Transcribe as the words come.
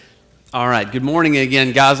All right, good morning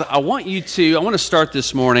again, guys. I want to start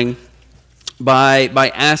this morning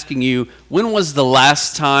by asking you, when was the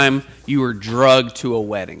last time you were drugged to a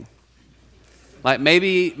wedding? Like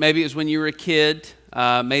maybe it was when you were a kid,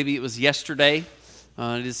 maybe it was yesterday.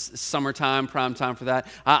 It is summertime, prime time for that.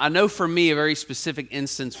 I know for me, a very specific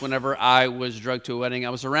instance whenever I was drugged to a wedding, I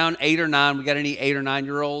was around 8 or 9. We got any 8 or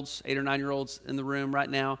 9-year-olds? 8 or 9-year-olds in the room right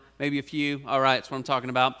now? Maybe a few. All right, that's what I'm talking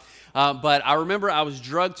about. But I remember I was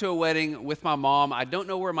drugged to a wedding with my mom. I don't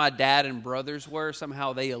know where my dad and brothers were.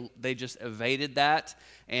 Somehow they just evaded that,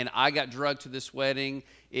 and I got drugged to this wedding.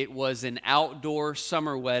 It was an outdoor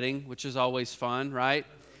summer wedding, which is always fun, right?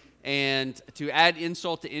 And to add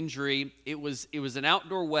insult to injury, it was an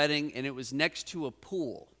outdoor wedding, and it was next to a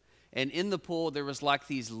pool. And in the pool, there was like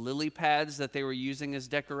these lily pads that they were using as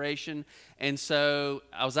decoration. And so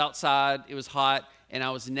I was outside, it was hot, and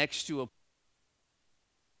I was next to a pool.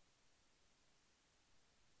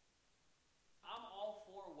 I'm all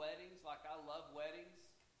for weddings, like I love weddings.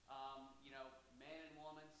 Man and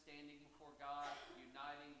woman standing before God,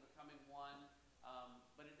 uniting, becoming one.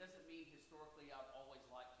 But it doesn't mean historically I've always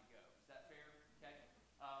liked to go. Is that fair? Okay.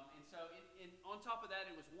 And so, on top of that,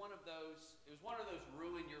 it was one of those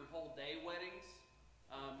ruin your whole day weddings.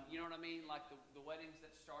 You know what I mean? Like the weddings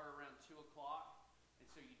that start around 2 o'clock, and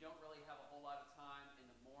so you don't really have a whole lot of time in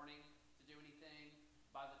the morning to do anything.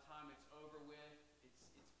 By the time it's over with,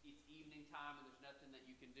 it's evening time, and there's nothing that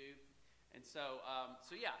you can do. And so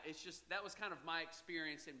yeah, it's just that was kind of my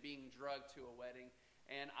experience in being drugged to a wedding.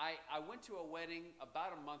 And I went to a wedding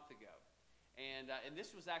about a month ago, and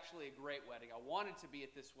this was actually a great wedding. I wanted to be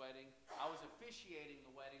at this wedding. I was officiating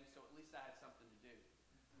the wedding, so at least I had something to do.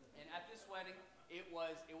 And at this wedding, it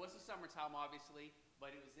was the summertime, obviously,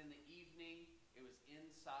 but it was in the evening. It was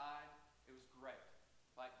inside. It was great.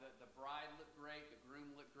 Like the bride looked great, the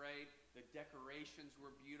groom looked great, the decorations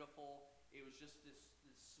were beautiful. It was just this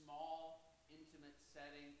small, intimate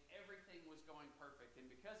setting. Everything was going perfect. And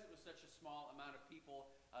because it was such a small amount of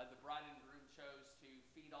people, the bride and groom chose to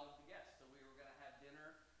feed all of the guests. So we were going to have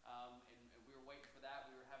dinner, and we were waiting for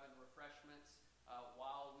that. We were having refreshments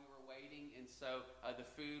while we were waiting. And so the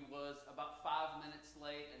food was about 5 minutes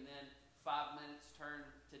late, and then 5 minutes turned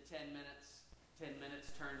to 10 minutes. 10 minutes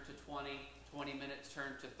turned to 20, 20 minutes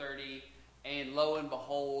turned to 30, and lo and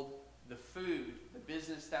behold, the food, the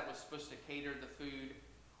business that was supposed to cater the food,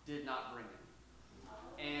 did not bring it.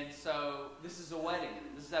 And so this is a wedding.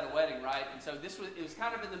 This is at a wedding, right? And so it was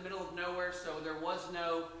kind of in the middle of nowhere, so there was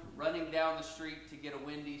no running down the street to get a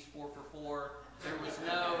Wendy's 4 for $4. There was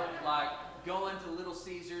no going to Little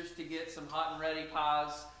Caesars to get some hot and ready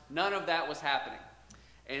pies. None of that was happening.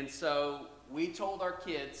 And so we told our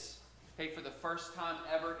kids, hey, for the first time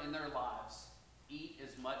ever in their lives, eat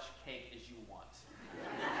as much cake as you want.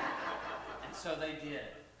 And so they did.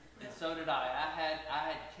 And so did I. I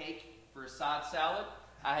had cake for a side salad.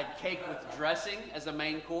 I had cake with dressing as a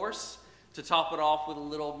main course to top it off with a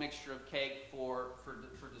little mixture of cake for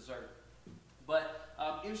dessert. But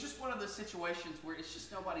it was just one of those situations where it's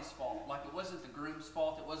just nobody's fault. Like, it wasn't the groom's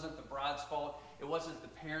fault. It wasn't the bride's fault. It wasn't the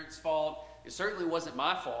parents' fault. It certainly wasn't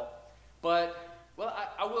my fault. But well,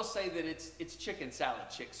 I will say that it's Chicken Salad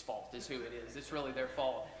Chick's fault is who it is. It's really their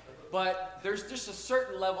fault. But there's just a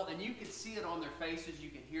certain level, and you can see it on their faces, you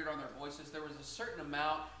can hear it on their voices. There was a certain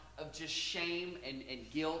amount of just shame and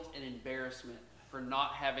guilt and embarrassment for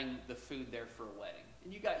not having the food there for a wedding.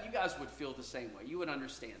 And you guys would feel the same way. You would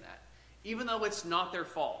understand that. Even though it's not their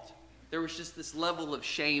fault, there was just this level of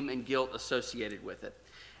shame and guilt associated with it.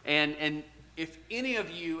 And if any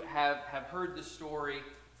of you have heard the story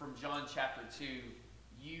from John chapter 2,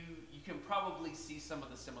 you can probably see some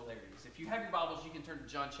of the similarities. If you have your Bibles, you can turn to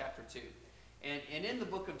John chapter 2. And in the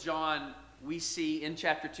book of John, in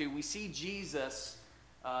chapter 2, we see Jesus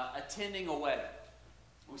attending a wedding.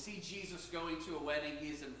 We see Jesus going to a wedding. He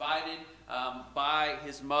is invited by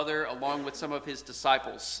his mother along with some of his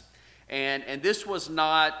disciples. And this was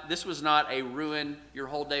not a ruin your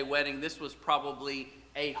whole day wedding. This was probably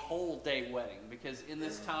a whole day wedding, because in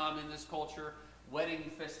this time, in this culture,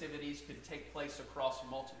 wedding festivities could take place across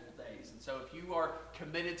multiple days. And so if you are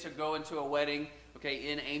committed to go into a wedding,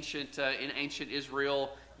 in ancient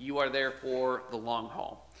Israel, you are there for the long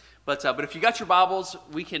haul. But if you got your Bibles,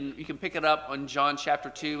 you can pick it up on John chapter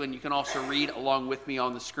 2, and you can also read along with me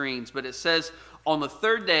on the screens. But it says, on the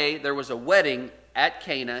third day there was a wedding at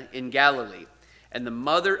Cana in Galilee, and the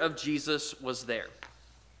mother of Jesus was there.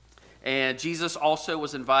 And Jesus also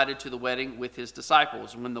was invited to the wedding with his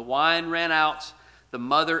disciples. When the wine ran out, the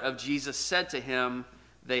mother of Jesus said to him,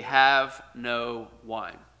 "They have no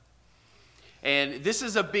wine." And this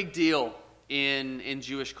is a big deal in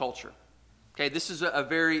Jewish culture. Okay, this is a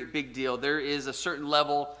very big deal. There is a certain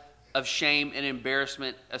level of shame and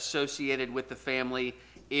embarrassment associated with the family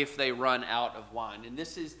if they run out of wine. And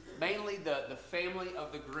this is mainly the family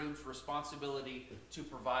of the groom's responsibility to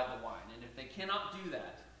provide the wine. And if they cannot do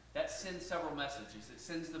that, that sends several messages. It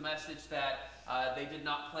sends the message that they did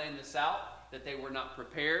not plan this out, that they were not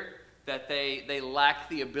prepared, that they lack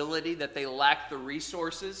the ability, that they lack the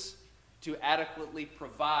resources to adequately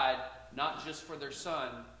provide not just for their son,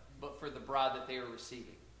 but for the bride that they are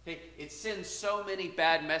receiving. Okay? It sends so many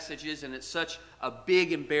bad messages, and it's such a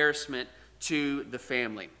big embarrassment to the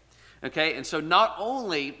family. Okay, and so not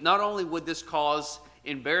only would this cause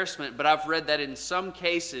embarrassment, but I've read that in some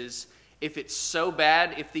cases, if it's so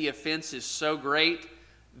bad, if the offense is so great,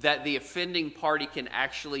 that the offending party can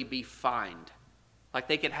actually be fined. Like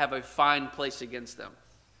they could have a fine placed against them.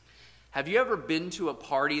 Have you ever been to a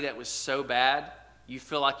party that was so bad, you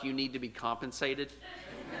feel like you need to be compensated?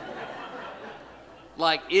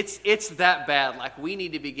 Like, it's that bad. Like, we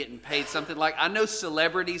need to be getting paid something. Like, I know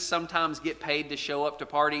celebrities sometimes get paid to show up to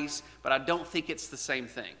parties, but I don't think it's the same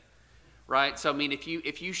thing, right? So, I mean, if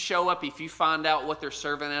you show up, if you find out what they're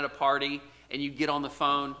serving at a party, and you get on the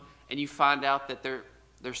phone, and you find out that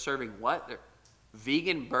they're serving what? They're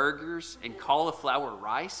vegan burgers and cauliflower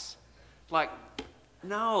rice? Like,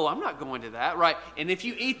 no, I'm not going to that, right? And if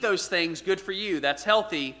you eat those things, good for you. That's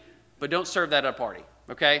healthy, but don't serve that at a party,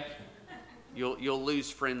 okay? You'll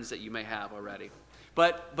lose friends that you may have already.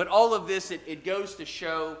 But all of this, it goes to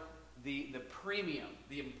show the premium,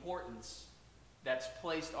 the importance that's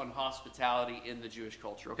placed on hospitality in the Jewish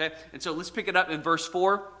culture, okay? And so let's pick it up in verse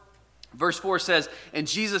 4. Verse 4 says, "And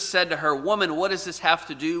Jesus said to her, 'Woman, what does this have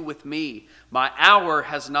to do with me? My hour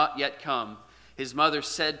has not yet come.' His mother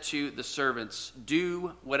said to the servants,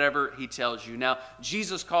 'Do whatever he tells you.'" Now,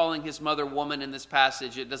 Jesus calling his mother woman in this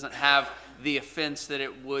passage, it doesn't have the offense that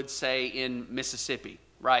it would say in Mississippi,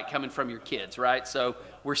 right? Coming from your kids, right? So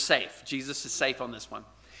we're safe. Jesus is safe on this one.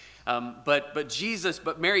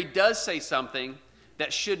 But Mary does say something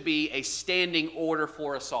that should be a standing order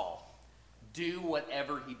for us all. Do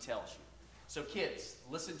whatever he tells you. So kids,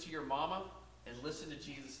 listen to your mama and listen to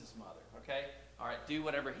Jesus' mother, okay? All right, do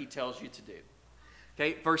whatever he tells you to do.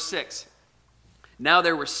 Okay, verse 6. "Now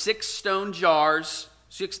there were 6 stone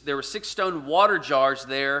water jars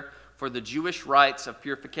there for the Jewish rites of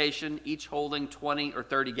purification, each holding 20 or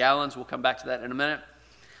 30 gallons. We'll come back to that in a minute.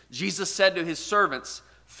 Jesus said to his servants,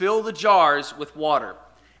 'Fill the jars with water.'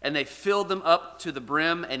 And they filled them up to the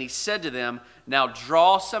brim, and he said to them, 'Now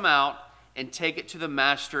draw some out and take it to the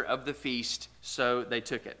master of the feast.' So they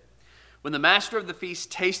took it. When the master of the feast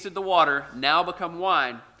tasted the water, now become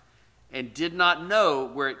wine, and did not know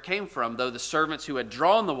where it came from, though the servants who had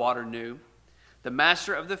drawn the water knew, the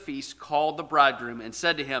master of the feast called the bridegroom and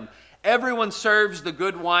said to him, 'Everyone serves the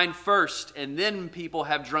good wine first, and then people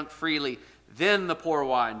have drunk freely, then the poor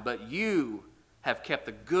wine. But you have kept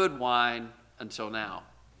the good wine until now.'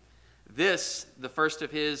 This, the first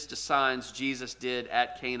of his signs Jesus did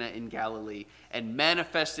at Cana in Galilee, and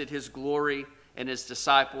manifested his glory, and his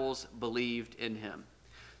disciples believed in him."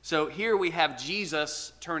 So here we have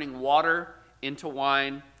Jesus turning water into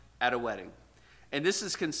wine at a wedding. And this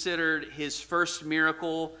is considered his first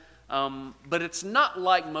miracle, but it's not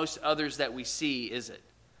like most others that we see, is it?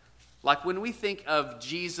 Like when we think of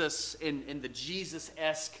Jesus in the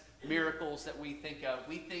Jesus-esque miracles that we think of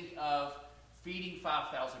feeding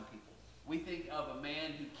 5,000 people. We think of a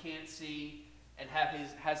man who can't see and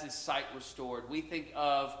has his sight restored. We think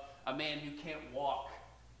of a man who can't walk.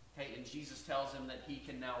 Okay, and Jesus tells him that he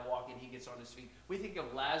can now walk and he gets on his feet. We think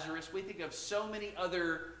of Lazarus. We think of so many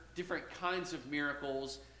other different kinds of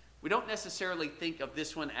miracles. We don't necessarily think of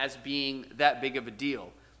this one as being that big of a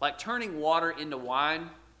deal. Like turning water into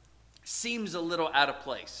wine seems a little out of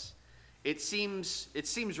place. It seems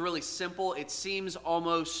really simple. It seems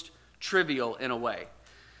almost trivial in a way.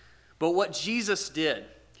 But what Jesus did,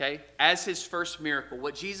 okay, as his first miracle,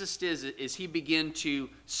 what Jesus did is he began to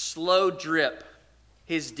slow drip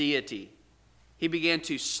his deity. He began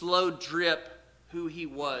to slow drip who he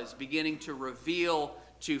was, beginning to reveal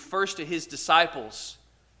first to his disciples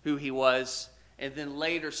who he was, and then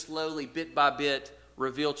later, slowly, bit by bit,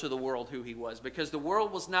 reveal to the world who he was. Because the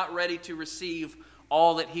world was not ready to receive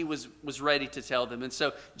all that he was ready to tell them. And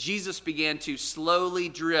so Jesus began to slowly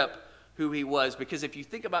drip who he was. Because if you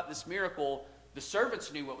think about this miracle, the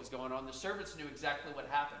servants knew what was going on. The servants knew exactly what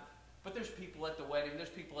happened. But there's people at the wedding, there's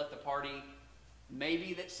people at the party.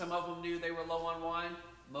 Maybe that some of them knew they were low on wine.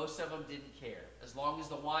 Most of them didn't care. As long as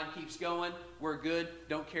the wine keeps going, we're good.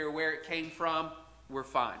 Don't care where it came from, we're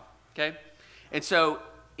fine. Okay? And so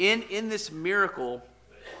in this miracle,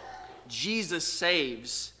 Jesus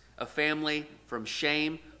saves a family from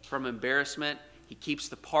shame, from embarrassment. He keeps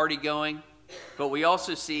the party going. But we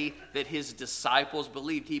also see that his disciples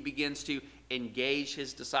believed. He begins to engage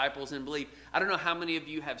his disciples in belief. I don't know how many of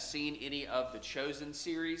you have seen any of the Chosen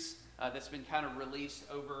series that's been kind of released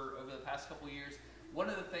over the past couple of years. One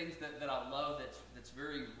of the things that I love that's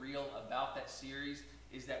very real about that series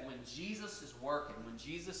is that when Jesus is working, when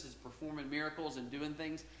Jesus is performing miracles and doing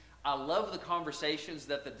things, I love the conversations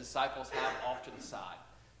that the disciples have off to the side,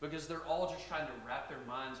 because they're all just trying to wrap their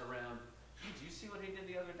minds around, did you see what he did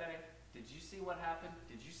the other day? Did you see what happened?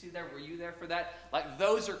 Did you see that? Were you there for that? Like,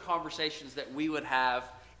 those are conversations that we would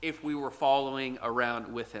have if we were following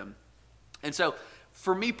around with him. And so,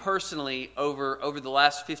 for me personally, over the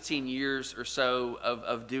last 15 years or so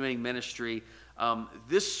of doing ministry,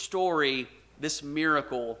 this story, this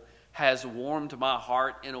miracle, has warmed my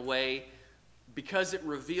heart in a way because it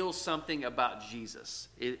reveals something about Jesus.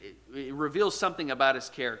 It reveals something about his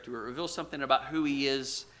character. It reveals something about who he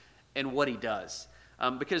is and what he does.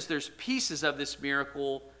 Because there's pieces of this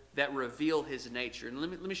miracle that reveal his nature. And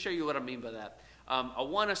let me show you what I mean by that. I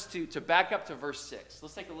want us to back up to verse 6.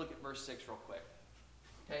 Let's take a look at verse 6 real quick.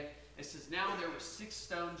 Okay? It says, now there were 6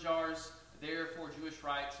 stone jars there for Jewish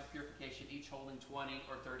rites of purification, each holding 20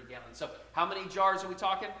 or 30 gallons. So how many jars are we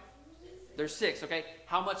talking? There's 6, okay?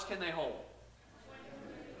 How much can they hold?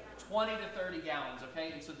 20 to 30 gallons,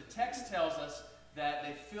 okay? And so the text tells us that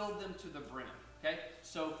they filled them to the brim, okay?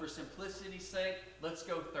 So for simplicity's sake, let's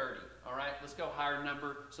go 30, all right? Let's go higher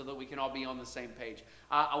number so that we can all be on the same page.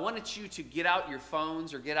 I wanted you to get out your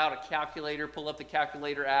phones or get out a calculator, pull up the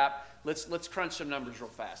calculator app. Let's crunch some numbers real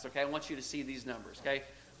fast, okay? I want you to see these numbers, okay?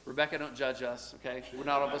 Rebecca, don't judge us, okay? We're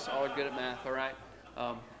not all of us all good at math, all right?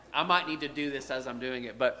 I might need to do this as I'm doing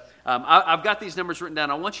it, but I've got these numbers written down.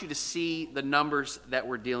 I want you to see the numbers that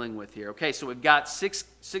we're dealing with here. Okay, so we've got six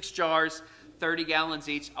jars, 30 gallons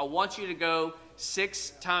each. I want you to go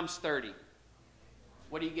 6 times 30.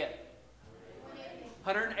 What do you get?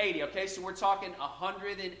 180, okay? So we're talking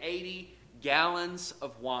 180 gallons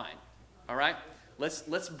of wine, all right?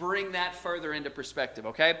 Let's bring that further into perspective,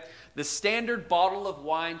 okay? The standard bottle of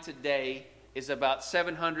wine today is about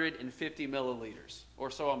 750 milliliters,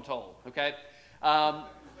 or so I'm told, okay?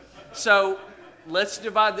 So let's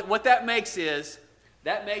divide what that makes is,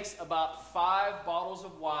 that makes about 5 bottles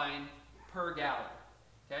of wine per gallon,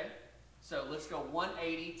 okay? So let's go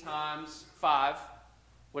 180 times 5.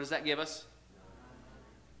 What does that give us?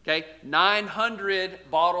 Okay,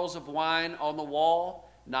 900 bottles of wine on the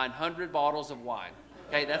wall, 900 bottles of wine.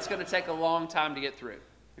 Okay, that's going to take a long time to get through,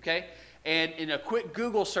 okay? And in a quick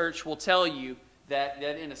Google search will tell you that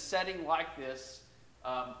in a setting like this,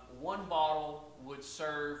 1 bottle would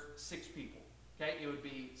serve 6 people. Okay, it would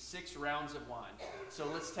be 6 rounds of wine. So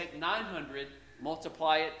let's take 900,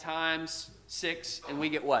 multiply it times 6, and we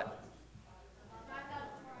get what?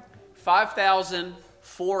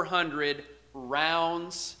 5,400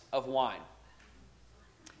 rounds of wine.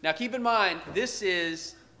 Now keep in mind, this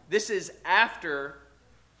is after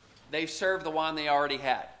they've served the wine they already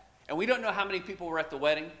had. And we don't know how many people were at the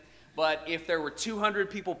wedding, but if there were 200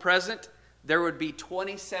 people present, there would be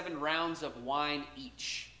 27 rounds of wine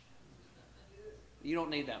each. You don't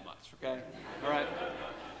need that much, okay? All right.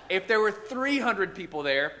 If there were 300 people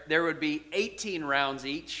there, there would be 18 rounds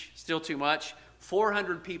each, still too much.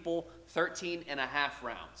 400 people, 13 and a half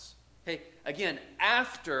rounds. Okay, again,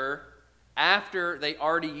 after they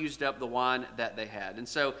already used up the wine that they had. And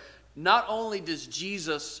so not only does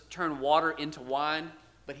Jesus turn water into wine,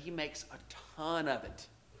 but he makes a ton of it.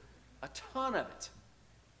 A ton of it.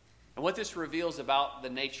 And what this reveals about the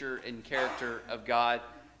nature and character of God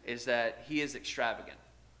is that he is extravagant.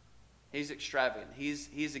 He's extravagant.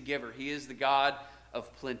 He's a giver. He is the God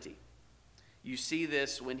of plenty. You see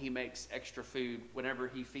this when he makes extra food, whenever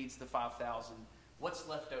he feeds the 5,000. What's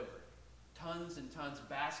left over? Tons and tons,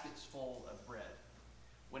 baskets full of bread.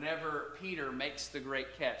 Whenever Peter makes the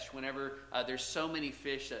great catch, whenever there's so many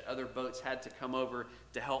fish that other boats had to come over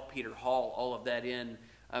to help Peter haul all of that in,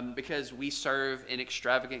 because we serve an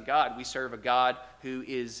extravagant God. We serve a God who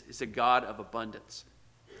is a God of abundance.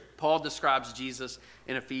 Paul describes Jesus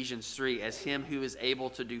in Ephesians 3 as him who is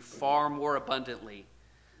able to do far more abundantly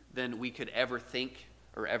than we could ever think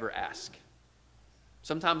or ever ask.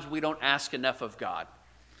 Sometimes we don't ask enough of God.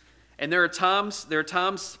 And there are times,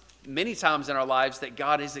 many times in our lives that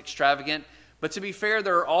God is extravagant. But to be fair,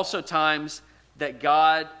 there are also times that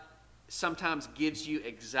God sometimes gives you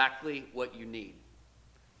exactly what you need.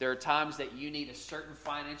 There are times that you need a certain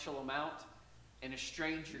financial amount, and a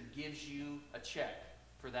stranger gives you a check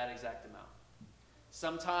for that exact amount.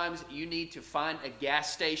 Sometimes you need to find a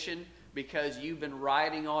gas station because you've been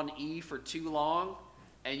riding on E for too long,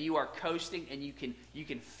 and you are coasting, and you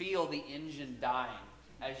can feel the engine dying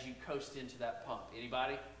as you coast into that pump.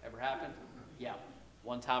 Anybody? Ever happened? Yeah.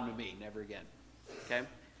 One time to me, never again. Okay?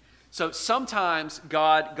 So sometimes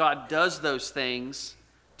God does those things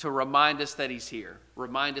to remind us that he's here,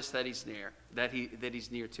 remind us that he's near, that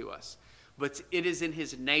he's near to us. But it is in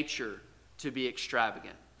his nature to be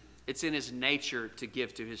extravagant. It's in his nature to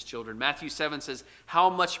give to his children. Matthew 7 says, "How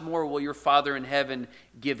much more will your Father in heaven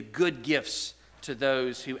give good gifts to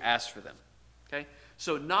those who ask for them?" Okay?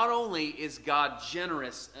 So not only is God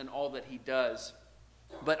generous in all that he does,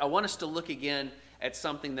 but I want us to look again at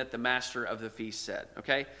something that the master of the feast said,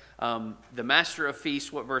 okay? The master of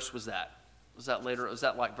feast, what verse was that? Was that later? Was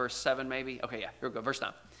that like verse 7 maybe? Okay, yeah, here we go, verse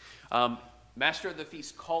 9. Master of the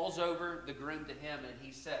feast calls over the groom to him, and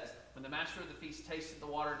he says, when the master of the feast tasted the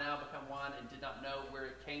water now become wine and did not know where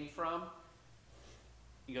it came from.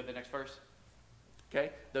 You go to the next verse?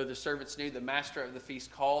 Okay. Though the servants knew, the master of the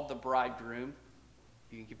feast called the bridegroom.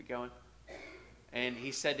 You can keep it going. And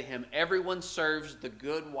he said to him, everyone serves the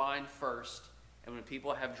good wine first, and when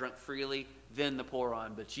people have drunk freely, then the poor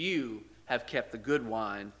wine. But you have kept the good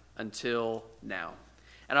wine until now.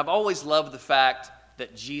 And I've always loved the fact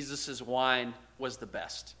that Jesus' wine was the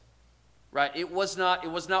best. Right? It was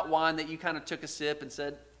not wine that you kind of took a sip and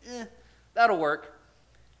said, that'll work.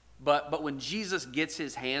 But when Jesus gets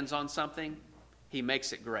his hands on something, he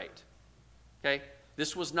makes it great. Okay?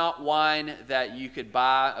 This was not wine that you could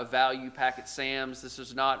buy a value pack at Sam's. This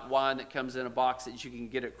is not wine that comes in a box that you can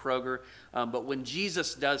get at Kroger. But when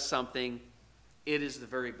Jesus does something, it is the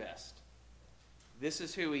very best. This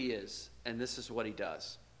is who he is, and this is what he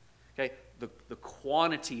does. Okay? The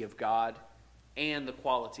quantity of God and the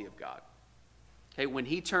quality of God. Okay, when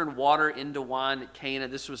he turned water into wine at Cana,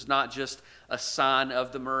 this was not just a sign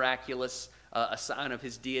of the miraculous, a sign of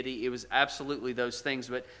his deity. It was absolutely those things.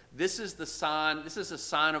 But this is a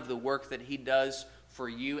sign of the work that he does for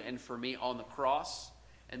you and for me on the cross.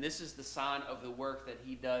 And this is the sign of the work that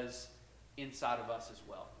he does inside of us as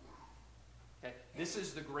well. Okay, this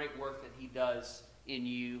is the great work that he does in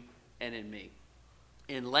you and in me.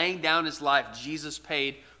 In laying down his life, Jesus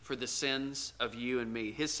paid for the sins of you and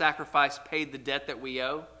me. His sacrifice paid the debt that we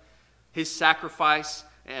owe. His sacrifice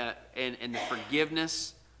and the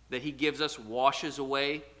forgiveness that he gives us washes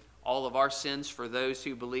away all of our sins for those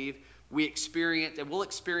who believe. We experience, and we'll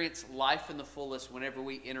experience life in the fullest whenever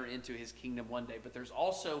we enter into his kingdom one day. But there's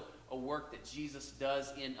also a work that Jesus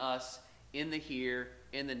does in us, in the here,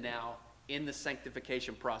 in the now, in the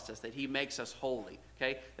sanctification process, that he makes us holy,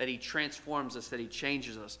 okay? That he transforms us, that he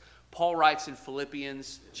changes us. Paul writes in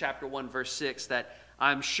Philippians chapter 1, verse 6, that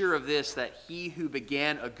I'm sure of this, that he who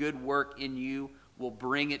began a good work in you will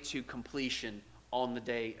bring it to completion on the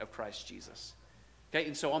day of Christ Jesus. Okay,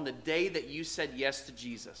 and so on the day that you said yes to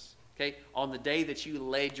Jesus, okay, on the day that you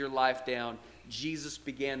laid your life down, Jesus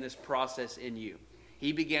began this process in you.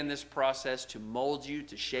 He began this process to mold you,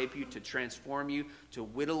 to shape you, to transform you, to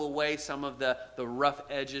whittle away some of the rough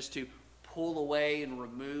edges, to pull away and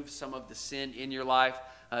remove some of the sin in your life,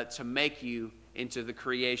 to make you into the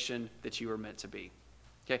creation that you were meant to be.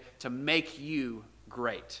 Okay? To make you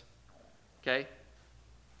great. Okay?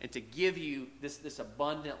 And to give you this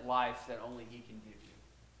abundant life that only he can give you.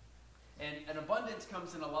 And abundance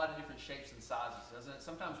comes in a lot of different shapes and sizes, doesn't it?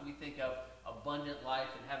 Sometimes we think of abundant life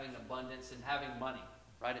and having abundance and having money,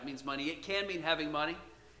 right? It means money. It can mean having money.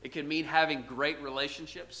 It can mean having great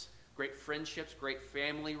relationships, great friendships, great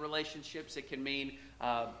family relationships. It can mean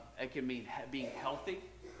being healthy.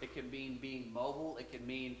 It can mean being mobile. It can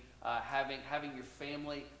mean having your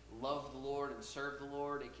family love the Lord and serve the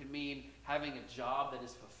Lord. It can mean having a job that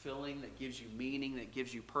is fulfilling, that gives you meaning, that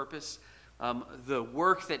gives you purpose. The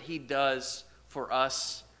work that he does for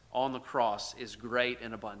us on the cross is great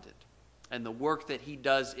and abundant. And the work that he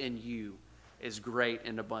does in you is great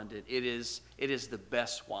and abundant. It is the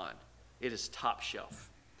best wine. It is top shelf.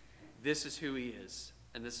 This is who he is,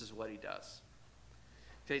 and this is what he does.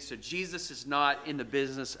 Okay, so Jesus is not in the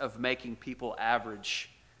business of making people average,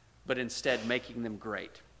 but instead making them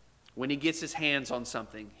great. When he gets his hands on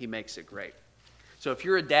something, he makes it great. So if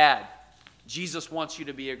you're a dad, Jesus wants you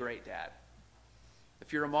to be a great dad.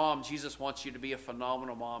 If you're a mom, Jesus wants you to be a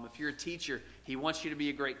phenomenal mom. If you're a teacher, he wants you to be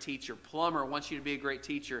a great teacher. Plumber wants you to be a great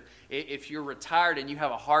teacher. If you're retired and you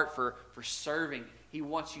have a heart for serving, he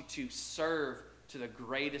wants you to serve to the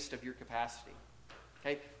greatest of your capacity.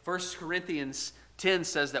 Okay? 1 Corinthians 10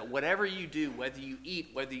 says that whatever you do, whether you eat,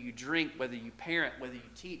 whether you drink, whether you parent, whether you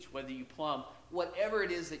teach, whether you plumb, whatever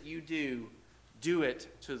it is that you do it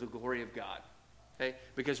to the glory of God. Okay?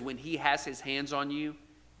 Because when he has his hands on you,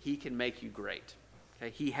 he can make you great.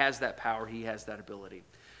 Okay? He has that power. He has that ability.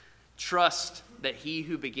 trust that he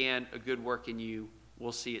who began a good work in you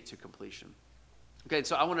will see it to completion. Okay,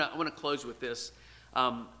 so I want to close with this.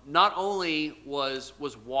 Not only was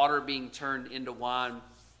water being turned into wine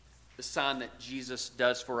the sign that Jesus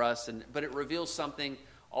does for us, but it reveals something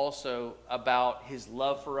also about his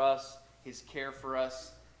love for us, his care for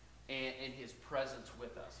us, and his presence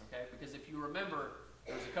with us. Okay, because if you remember,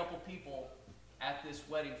 there was a couple people at this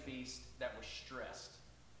wedding feast that were stressed.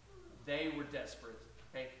 They were desperate.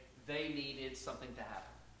 Okay, they needed something to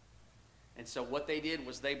happen. And so what they did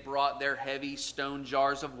was they brought their heavy stone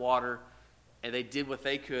jars of water, and they did what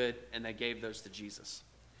they could, and they gave those to Jesus.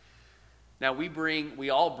 Now we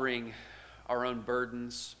all bring our own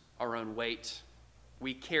burdens, our own weight.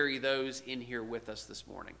 We carry those in here with us this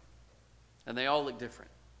morning. And they all look different.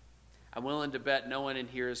 I'm willing to bet no one in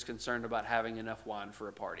here is concerned about having enough wine for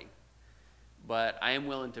a party. But I am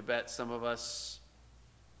willing to bet some of us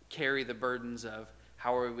carry the burdens of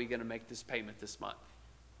how are we going to make this payment this month?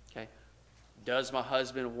 Okay? Does my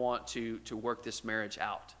husband want to work this marriage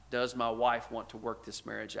out? Does my wife want to work this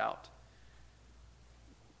marriage out?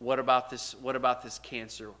 What about this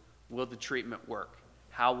cancer? Will the treatment work?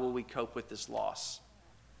 How will we cope with this loss?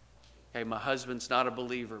 Okay, my husband's not a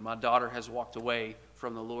believer. My daughter has walked away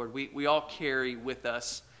from the Lord. We all carry with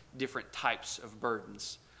us different types of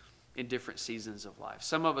burdens in different seasons of life.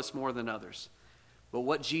 Some of us more than others. But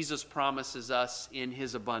what Jesus promises us in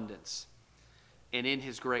his abundance and in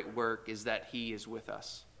his great work is that he is with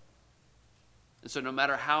us. And so no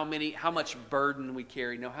matter how much burden we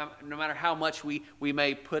carry, no matter how much we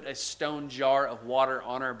may put a stone jar of water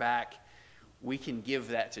on our back, we can give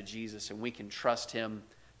that to Jesus and we can trust him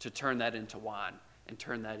to turn that into wine and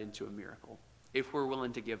turn that into a miracle. If we're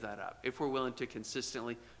willing to give that up, if we're willing to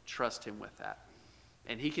consistently trust him with that.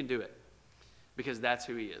 And he can do it because that's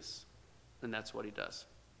who he is and that's what he does.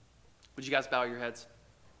 Would you guys bow your heads?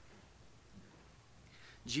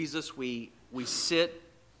 Jesus, we sit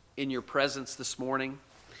in your presence this morning,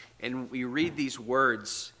 and we read these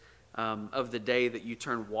words of the day that you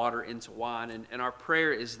turn water into wine. And our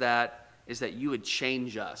prayer is that you would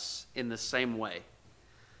change us in the same way,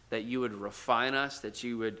 that you would refine us, that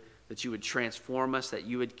you would transform us, that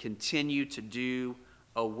you would continue to do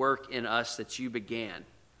a work in us that you began,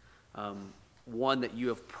 one that you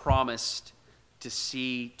have promised to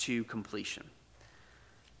see to completion.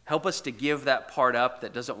 Help us to give that part up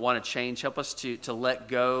that doesn't want to change. Help us to let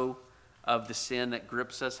go of the sin that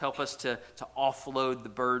grips us. Help us to offload the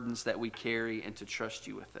burdens that we carry and to trust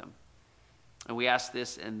you with them. And we ask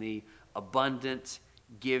this in the abundant,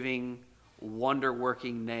 giving,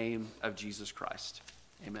 wonder-working name of Jesus Christ.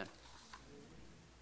 Amen.